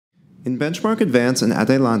In Benchmark Advance and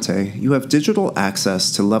Adelante, you have digital access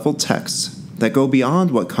to leveled texts that go beyond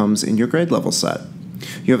what comes in your grade level set.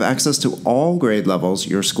 You have access to all grade levels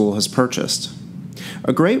your school has purchased.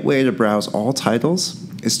 A great way to browse all titles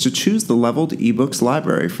is to choose the leveled ebooks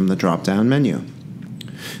library from the drop-down menu.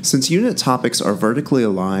 Since unit topics are vertically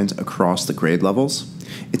aligned across the grade levels,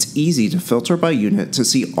 it's easy to filter by unit to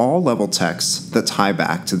see all level texts that tie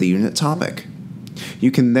back to the unit topic. You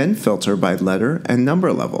can then filter by letter and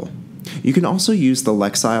number level. You can also use the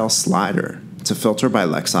Lexile slider to filter by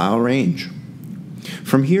Lexile range.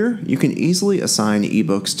 From here, you can easily assign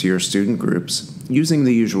ebooks to your student groups using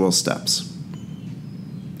the usual steps.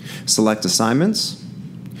 Select Assignments,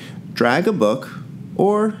 drag a book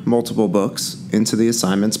or multiple books into the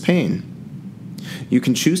Assignments pane. You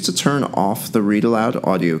can choose to turn off the read aloud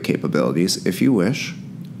audio capabilities if you wish,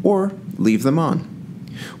 or leave them on.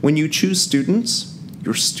 When you choose Students,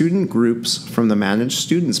 your student groups from the Manage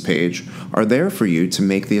Students page are there for you to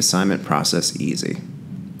make the assignment process easy.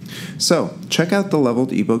 So, check out the Leveled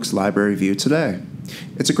eBooks Library View today.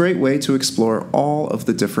 It's a great way to explore all of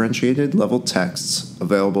the differentiated leveled texts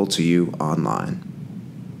available to you online.